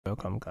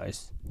Welcome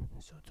guys.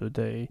 So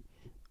today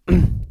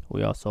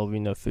we are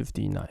solving the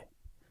 59.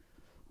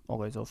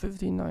 Okay, so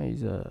 59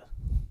 is a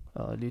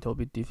little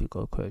bit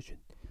difficult question.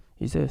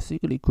 It says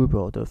cyclic group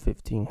of the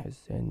 15 has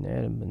an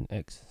element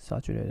x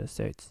such that the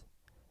sets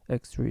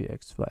x3,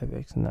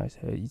 x5, x9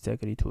 have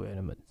exactly 2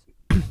 elements.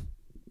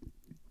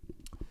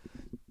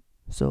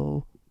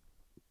 so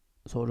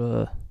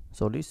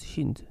this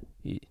hint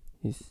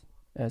is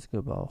asking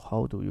about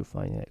how do you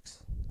find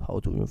x? How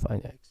do you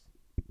find x?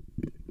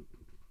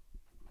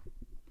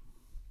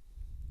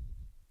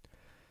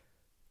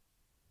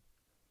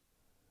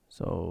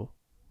 So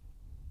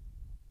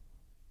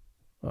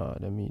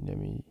let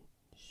me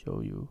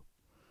show you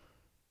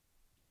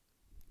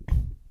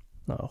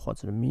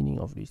what's the meaning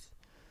of this.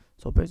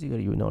 So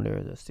basically, you know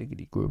there's a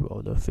cyclic group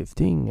of the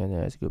 15, and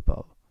ask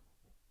about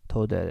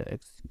told that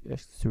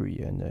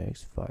x3 and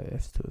x5,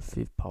 f to the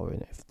 5th power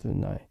and f to the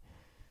 9,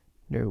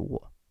 there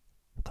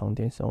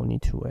contains only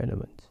 2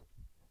 elements.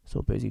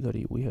 So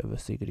basically, we have a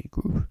cyclic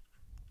group.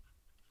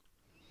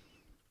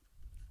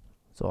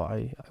 So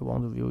I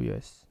want to view it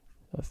as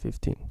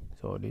 15.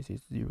 So this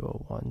is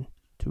 0, 1,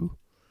 2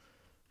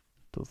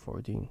 to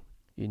 14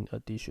 in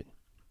addition.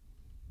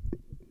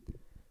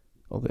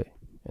 Okay,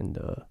 and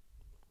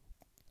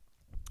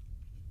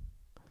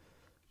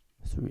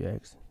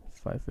 3x,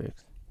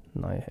 5x,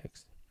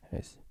 9x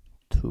has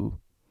 2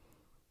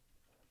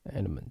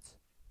 elements.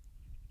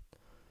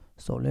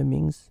 So that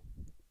means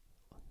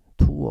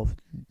 2 of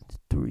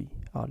 3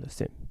 are the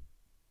same.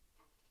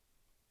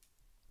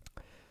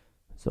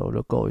 So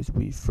the goal is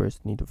we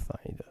first need to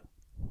find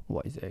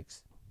what is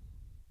x.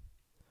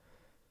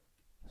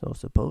 So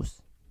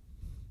suppose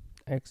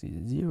x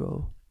is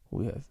 0,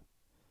 we have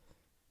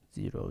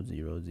 0,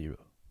 0, 0.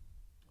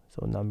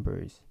 So number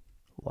is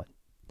 1.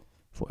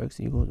 For x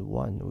equals to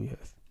 1, we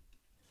have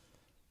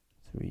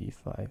 3,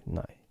 5,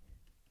 9.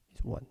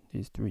 It's 1,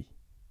 it's 3.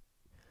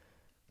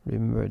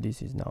 Remember,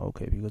 this is not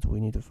okay because we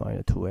need to find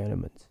the 2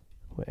 elements.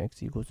 When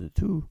x equals to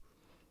 2,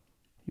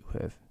 you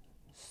have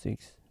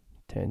 6,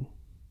 10,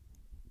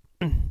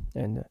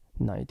 and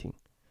 19.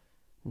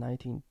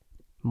 19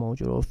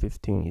 modulo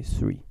 15 is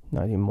 3.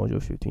 19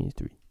 modulo 15 is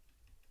 3.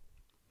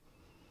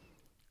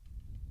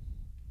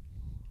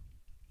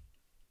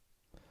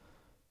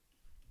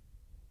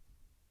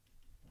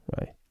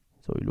 Right?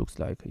 So it looks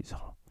like it's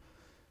hard.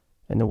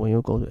 And then when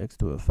you go to x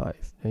to the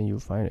 5, then you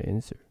find the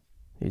answer.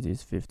 It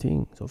is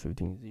 15. So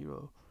 15 is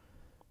 0.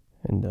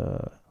 And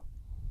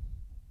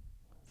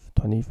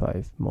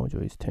 25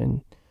 modulo is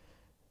 10.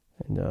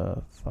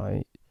 And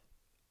 5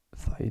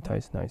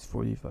 times 9 is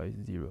 45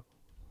 is 0.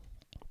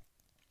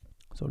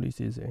 So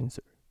this is the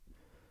answer.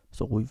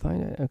 So we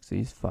find that x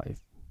is 5.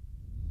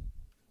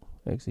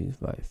 X is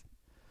 5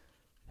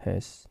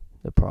 has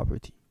the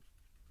property.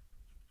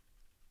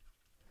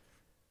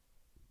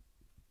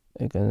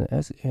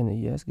 And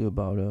he asks you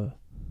about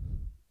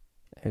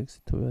x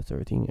to the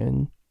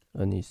 13n,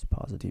 and is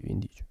positive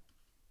integer.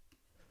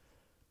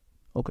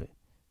 Okay,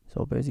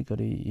 so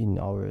basically in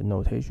our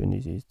notation,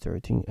 this is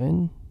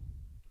 13n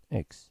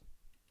x.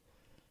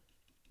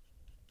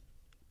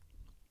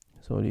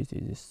 So this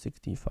is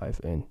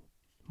 65n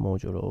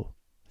modulo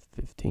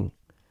 15.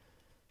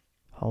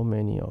 How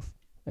many of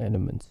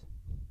elements?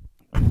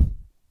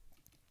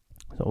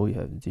 So we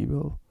have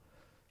 0,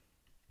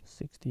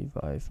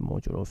 65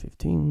 modulo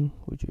 15,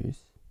 which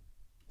is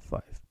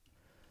 5.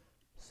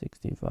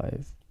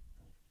 65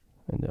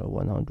 and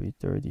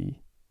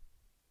 130.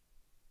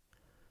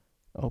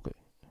 Okay,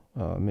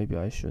 maybe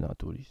I should not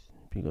do this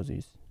because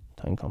it's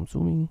time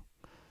consuming.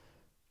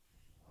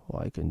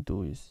 What I can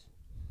do is,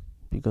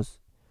 because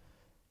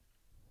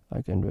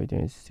I can write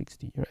it as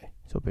 60, right?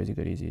 So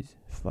basically this is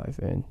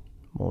 5n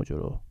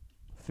modulo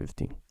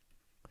 15.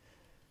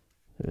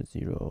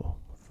 0,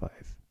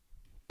 5,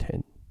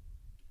 10.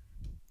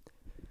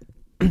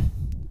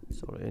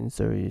 So the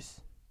answer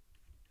is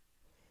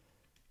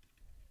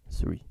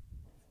 3.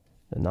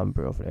 The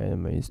number of the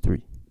element is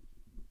 3.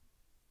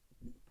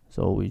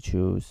 So we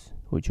choose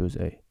A. We choose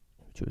A.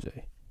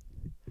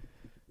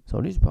 So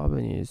this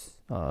problem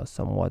is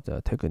somewhat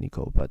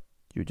technical, but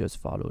you just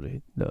follow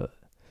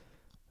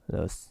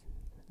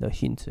the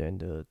hint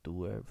and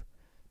do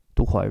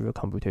whatever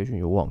computation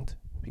you want,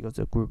 because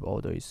the group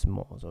order is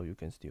small, so you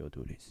can still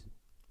do this.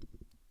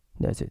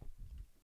 That's it.